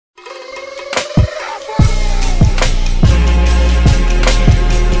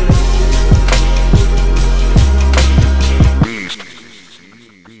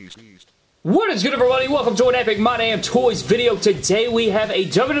What is good, everybody? Welcome to an Epic My Damn Toys video. Today we have a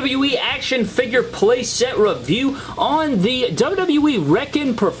WWE action figure playset review on the WWE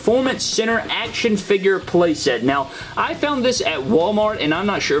Wrekkin Performance Center action figure playset. Now, I found this at Walmart, and I'm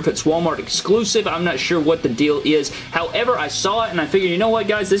not sure if it's Walmart exclusive. I'm not sure what the deal is. However, I saw it, and I figured, you know what,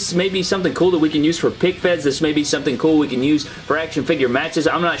 guys? This may be something cool that we can use for pick feds. This may be something cool we can use for action figure matches.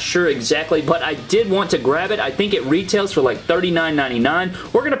 I'm not sure exactly, but I did want to grab it. I think it retails for like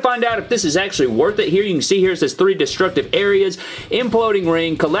 $39.99. We're going to find out if this is actually worth it. Here you can see here it says 3 destructive areas, imploding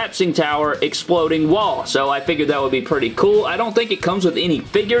ring, collapsing tower, exploding wall. So I figured that would be pretty cool. I don't think it comes with any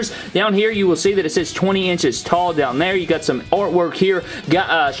figures. Down here you will see that it says 20 inches tall down there. You got some artwork here.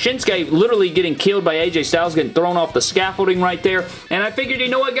 Got Shinsuke literally getting killed by AJ Styles, getting thrown off the scaffolding right there. And I figured, you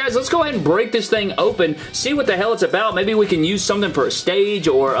know what, guys, let's go ahead and break this thing open, see what the hell it's about. Maybe we can use something for a stage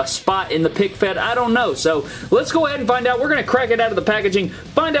or a spot in the pick fed. I don't know. So let's go ahead and find out. We're going to crack it out of the packaging,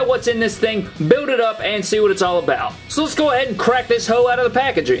 find out what's in this thing, build it up, and see what it's all about. So let's go ahead and crack this hoe out of the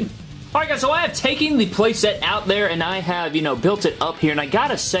packaging. Alright guys, so I have taken the playset out there and I have, built it up here, and I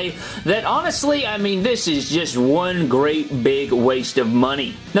gotta say that honestly, I mean, this is just one great big waste of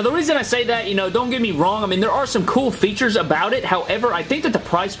money. Now the reason I say that, don't get me wrong, I mean, there are some cool features about it. However, I think that the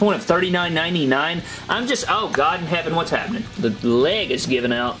price point of $39.99, I'm just, oh God in heaven, what's happening? The leg is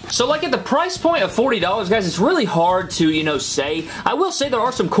giving out. So like at the price point of $40, guys, it's really hard to, say. I will say there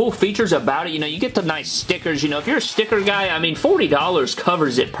are some cool features about it. You get the nice stickers. If you're a sticker guy, I mean, $40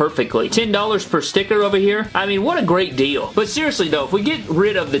 covers it perfectly. $10 per sticker over here. I mean, what a great deal. But seriously though, if we get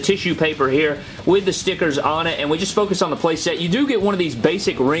rid of the tissue paper here with the stickers on it and we just focus on the playset, you do get one of these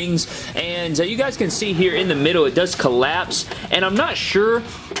basic rings, and you guys can see here in the middle it does collapse, and I'm not sure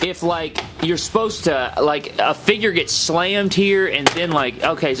if like you're supposed to, like, a figure gets slammed here and then like,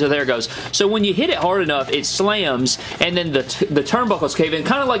 okay, so there it goes. So when you hit it hard enough, it slams and then the turnbuckles cave in,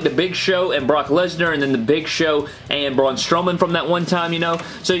 kind of like the Big Show and Brock Lesnar, and then the Big Show and Braun Strowman from that one time,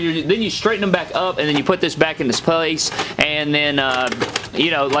 So then you straighten them back up, and then you put this back in its place, and then,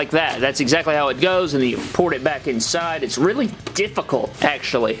 like that. That's exactly how it goes, and then you port it back inside. It's really difficult,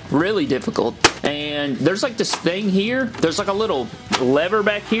 actually. Really difficult. And there's like this thing here. There's like a little lever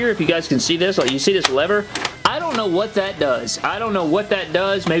back here, if you guys can see this. Like, you see this lever? I don't know what that does. I don't know what that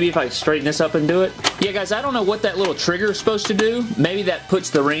does. Maybe if I straighten this up and do it. Yeah, guys, I don't know what that little trigger is supposed to do. Maybe that puts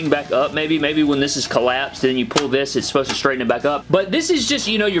the ring back up. Maybe when this is collapsed and you pull this, it's supposed to straighten it back up. But this is just,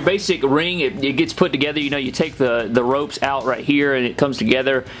 your basic ring. It gets put together. You take the ropes out right here and it comes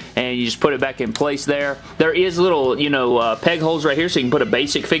together and you just put it back in place there. There is little, peg holes right here so you can put a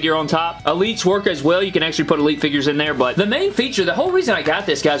basic figure on top. Elites work as well. You can actually put elite figures in there. But the main feature, the whole reason I got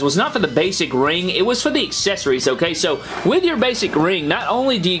this, guys, was not for the basic ring. It was for the accessories, okay? So with your basic ring, not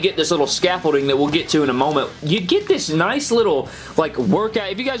only do you get this little scaffolding that we'll get to in a moment, you get this nice little, like,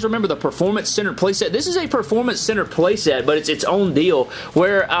 workout. If you guys remember the Performance Center playset, this is a Performance Center playset, but it's its own deal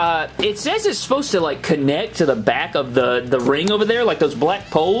where it says it's supposed to, like, connect to the back of the ring over there, like those black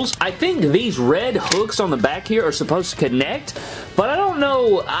poles. I think these red hooks on the back here are supposed to connect, but I don't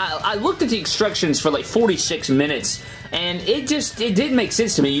know. I looked at the instructions for like 46 minutes, and it didn't make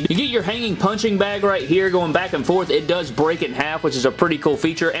sense to me. You get your hanging punching bag right here going back and forth. It does break it in half, which is a pretty cool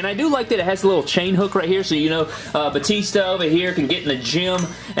feature, and I do like that it has a little chain hook right here, so Batista over here can get in the gym,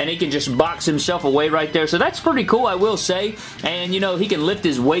 and he can just box himself away right there, so that's pretty cool, I will say. And he can lift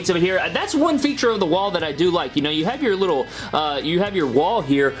his weights over here. That's one feature of the wall that I do like. You have your little, you have your wall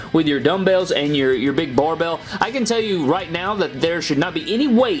here with your dumbbells and your big barbell. I can tell you right now that there should not be any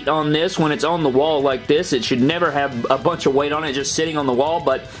weight on this when it's on the wall like this. It should never have a bunch of weight on it just sitting on the wall,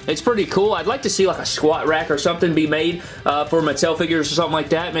 but it's pretty cool. I'd like to see like a squat rack or something be made for Mattel figures or something like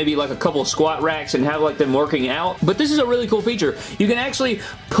that. Maybe like a couple of squat racks and have like them working out. But this is a really cool feature. You can actually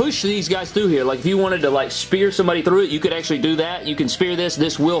push these guys through here. Like if you wanted to like spear somebody through it, you could actually do that. You can spear this.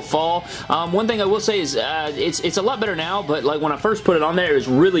 This will fall. One thing I will say is it's a lot better now, but like when I first put it on there, it was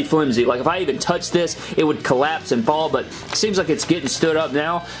really flimsy. Like if I even touched this, it would collapse and fall, but it seems like it's getting stood up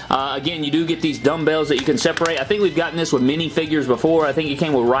now. Again, you do get these dumbbells that you can separate. I think we've gotten this with minifigures before. I think it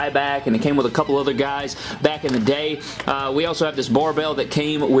came with Ryback, and it came with a couple other guys back in the day. We also have this barbell that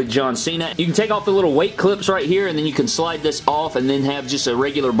came with John Cena. You can take off the little weight clips right here, and then you can slide this off and then have just a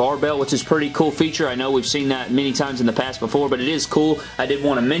regular barbell, which is a pretty cool feature. I know we've seen that many times in the past before, but it is cool. I did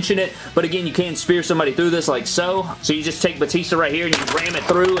want to mention it. But again, you can spear somebody through this like so. So you just take Batista right here and you ram it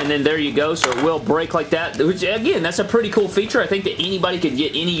through, and then there you go. So it will break like that. Which, again, that's a pretty cool feature. I think that anybody could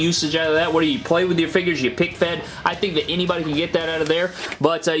get any usage out of that. Whether you play with your figures, you pick fed. I think that anybody can get that out of there,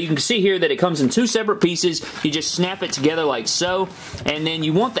 but you can see here that it comes in 2 separate pieces. You just snap it together like so, and then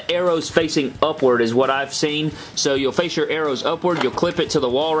you want the arrows facing upward is what I've seen. So you'll face your arrows upward, you'll clip it to the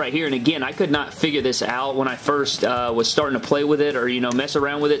wall right here, and again, I could not figure this out when I first was starting to play with it or, you know, mess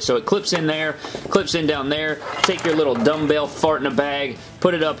around with it. So it clips in there, clips in down there. Take your little dumbbell fart in a bag,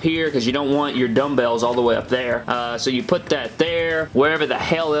 put it up here because you don't want your dumbbells all the way up there. So you put that there, wherever the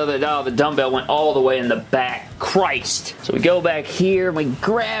hell the dumbbell went all the way in the back. Christ. So we go back here and we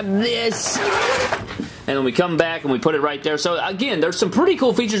grab this, and then we come back and we put it right there. So again, there's some pretty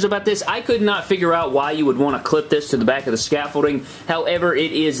cool features about this. I could not figure out why you would want to clip this to the back of the scaffolding. However,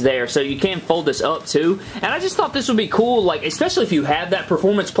 it is there. So you can fold this up too. And I just thought this would be cool, like especially if you have that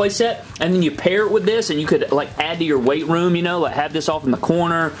performance playset and then you pair it with this and you could like add to your weight room, you know, like have this off in the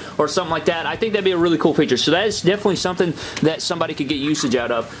corner or something like that. I think that'd be a really cool feature. So that is definitely something that somebody could get usage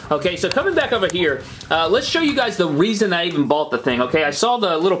out of. Okay, so coming back over here, let's show you guys the reason I even bought the thing. Okay, I saw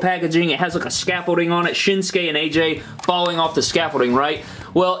the little packaging. It has like a scaffolding on it. Shinsuke and AJ falling off the scaffolding, right?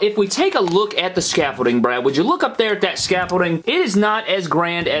 Well, if we take a look at the scaffolding, Brad, would you look up there at that scaffolding? It is not as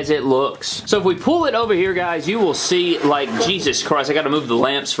grand as it looks. So if we pull it over here, guys, you will see, like, Jesus Christ, I gotta move the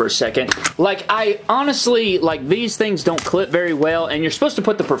lamps for a second. Like, I honestly, like, these things don't clip very well, and you're supposed to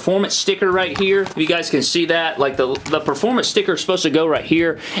put the performance sticker right here. If you guys can see that, like, the performance sticker is supposed to go right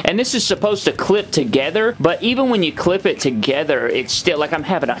here, and this is supposed to clip together, but even when you clip it together, it's still, like, I'm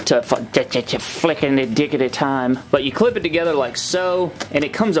having a tough flicking the dick at a time. But you clip it together like so, and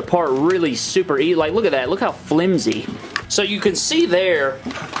it comes apart really super easy. Like, look at that. Look how flimsy. So you can see there,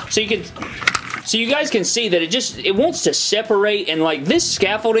 so you guys can see that it wants to separate, and like this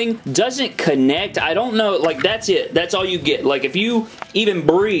scaffolding doesn't connect. I don't know, like that's it. That's all you get. Like if you even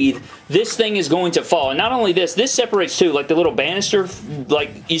breathe, this thing is going to fall. And not only this separates too. Like the little banister,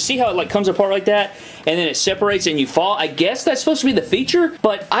 like you see how it like comes apart like that? And then it separates and you fall. I guess that's supposed to be the feature,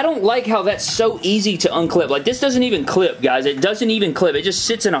 but I don't like how that's so easy to unclip. Like this doesn't even clip, guys. It doesn't even clip. It just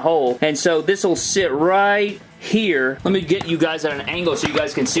sits in a hole. And so this will sit right here. Let me get you guys at an angle so you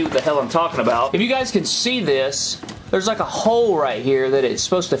guys can see what the hell I'm talking about. If you guys can see this, there's like a hole right here that it's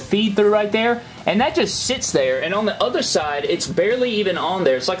supposed to feed through right there, and that just sits there, and on the other side, it's barely even on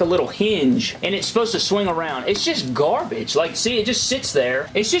there. It's like a little hinge, and it's supposed to swing around. It's just garbage. Like, see, it just sits there.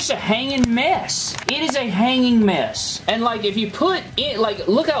 It's just a hanging mess. It is a hanging mess. And, like, if you put it, like,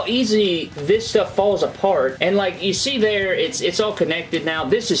 look how easy this stuff falls apart, and, like, you see there, it's all connected now.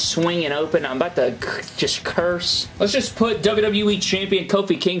 This is swinging open. I'm about to just curse. Let's just put WWE Champion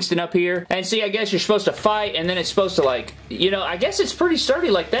Kofi Kingston up here, and see, I guess you're supposed to fight, and then it's supposed to, like, you know, I guess it's pretty sturdy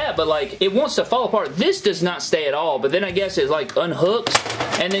like that, but, like, it wants to fall apart. This does not stay at all, but then I guess it like unhooks,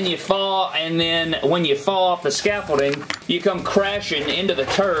 and then you fall, and then when you fall off the scaffolding, you come crashing into the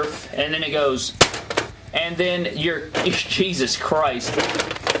turf, and then it goes, and then you're, Jesus Christ,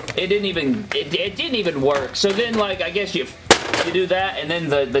 it didn't even work. So then, like, I guess you do that, and then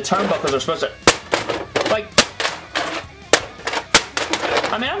the turnbuckles are supposed to, like,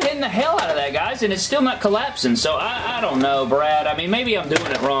 I mean, I'm hitting the hell out of that, guys, and it's still not collapsing, so I don't know, Brad. I mean, maybe I'm doing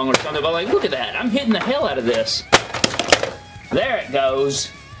it wrong or something, but, like, look at that. I'm hitting the hell out of this. There it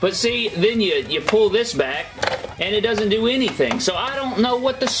goes. But see, then you pull this back, and it doesn't do anything. So I don't know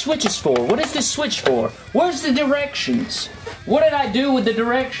what the switch is for. What is this switch for? Where's the directions? What did I do with the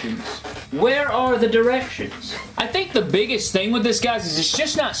directions? Where are the directions? I think the biggest thing with this, guys, is it's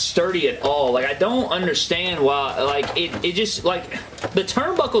just not sturdy at all. Like, I don't understand why, like, it just, like, the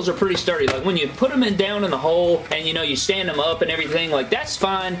turnbuckles are pretty sturdy. Like, when you put them down in the hole and, you know, you stand them up and everything, like, that's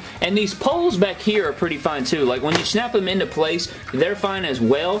fine. And these poles back here are pretty fine, too. Like, when you snap them into place, they're fine as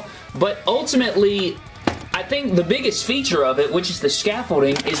well. But ultimately, I think the biggest feature of it, which is the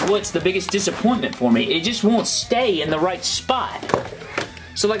scaffolding, is what's the biggest disappointment for me. It just won't stay in the right spot.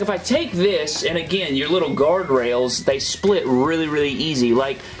 So, like, if I take this, and again, your little guardrails, they split really, really easy.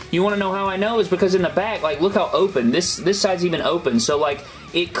 Like, you want to know how I know? Is because in the back, like, look how open. This side's even open. So, like,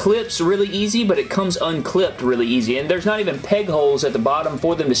 it clips really easy, but it comes unclipped really easy. And there's not even peg holes at the bottom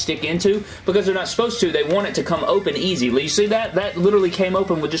for them to stick into because they're not supposed to. They want it to come open easy. You see that? That literally came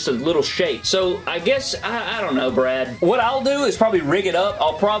open with just a little shake. So, I guess, I don't know, Brad. What I'll do is probably rig it up.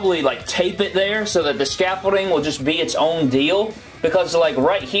 I'll probably, like, tape it there so that the scaffolding will just be its own deal. Because, like,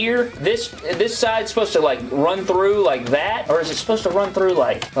 right here, this side's supposed to, like, run through like that, or is it supposed to run through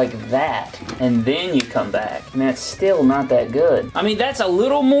like that, and then you come back? And that's still not that good. I mean, that's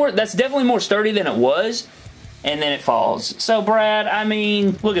definitely more sturdy than it was, and then it falls. So, Brad, I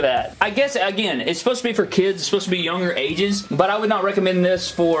mean, look at that. I guess, again, it's supposed to be for kids, it's supposed to be younger ages, but I would not recommend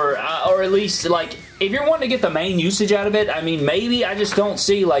this for, or at least, like, if you're wanting to get the main usage out of it, I mean, maybe. I just don't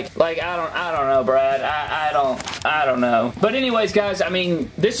see, like I don't know, Brad. I don't know. But anyways, guys, I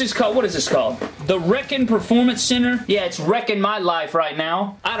mean, this is called, what is this called? The Wrekkin Performance Center. Yeah, it's wrecking my life right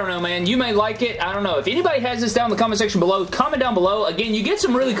now. I don't know, man. You may like it. I don't know. If anybody has this down in the comment section below, comment down below. Again, you get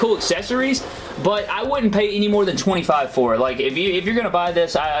some really cool accessories, but I wouldn't pay any more than $25 for it. Like, if you're gonna buy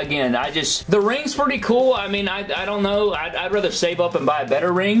this, the ring's pretty cool. I mean, I don't know. I'd rather save up and buy a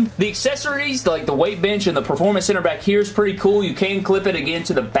better ring. The accessories, like the weight bench and the performance center back here, is pretty cool. You can clip it again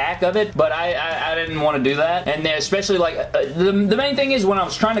to the back of it, but I didn't want to do that. And then especially, like, the main thing is when I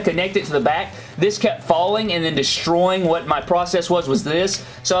was trying to connect it to the back, this kept falling and then destroying what my process was this.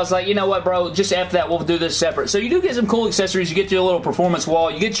 So I was like, you know what, bro, just F that. We'll do this separate. So you do get some cool accessories. You get your little performance wall.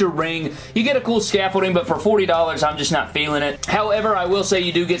 You get your ring. You get a cool scaffolding, but for $40, I'm just not feeling it. However, I will say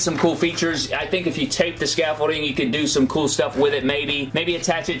you do get some cool features. I think if you tape the scaffolding, you can do some cool stuff with it, maybe. Maybe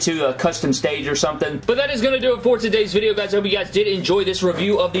attach it to a custom stage or something. But that is going to do it for today's video, guys. I hope you guys did enjoy this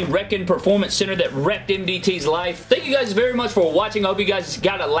review of the Wrekkin Performance Center that wrecked MDT's life. Thank you guys very much for watching. I hope you guys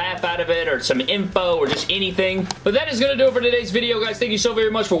got a laugh out of it or some info or just anything. But that is going to do it for today's video, guys. Thank you so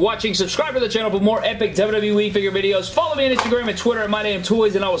very much for watching. Subscribe to the channel for more epic WWE figure videos. Follow me on Instagram and Twitter at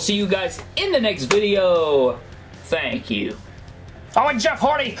MyDamnToys, and I will see you guys in the next video. Thank you. Oh, and Jeff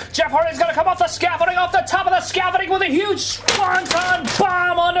Hardy's going to come off the scaffolding, off the top of the scaffolding with a huge swanton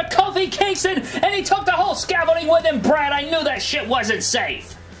bomb onto Kofi Kingston, and he took the whole scaffolding with him, Brad. I knew that shit wasn't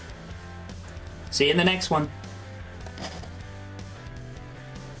safe. See you in the next one.